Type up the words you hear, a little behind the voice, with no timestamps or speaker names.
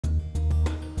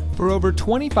For over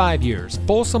 25 years,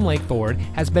 Folsom Lake Ford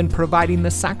has been providing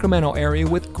the Sacramento area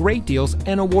with great deals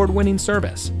and award-winning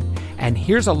service. And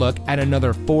here's a look at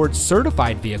another Ford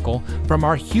certified vehicle from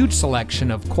our huge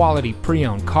selection of quality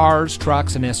pre-owned cars,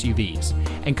 trucks, and SUVs,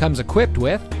 and comes equipped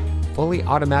with fully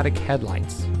automatic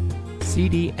headlights,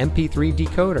 CD MP3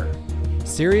 decoder,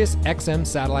 Sirius XM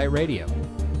satellite radio,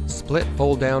 split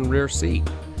fold-down rear seat,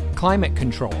 climate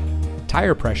control,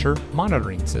 tire pressure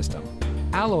monitoring system,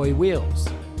 alloy wheels,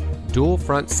 dual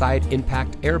front side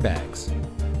impact airbags,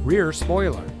 rear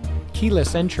spoiler,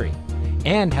 keyless entry,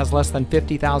 and has less than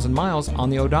 50,000 miles on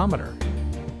the odometer.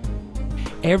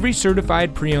 Every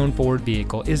certified pre-owned Ford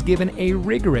vehicle is given a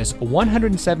rigorous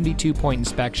 172-point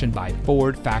inspection by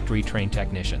Ford factory-trained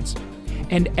technicians.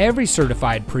 And every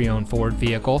certified pre-owned Ford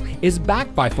vehicle is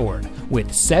backed by Ford with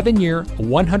 7-year,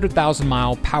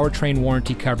 100,000-mile powertrain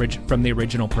warranty coverage from the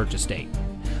original purchase date.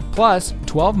 Plus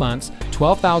 12 months,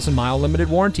 12,000-mile limited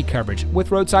warranty coverage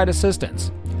with roadside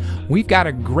assistance. We've got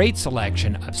a great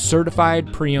selection of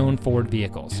certified pre-owned Ford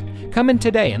vehicles. Come in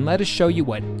today and let us show you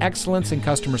what excellence in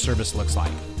customer service looks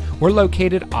like. We're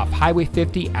located off Highway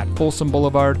 50 at Folsom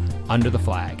Boulevard under the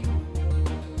flag.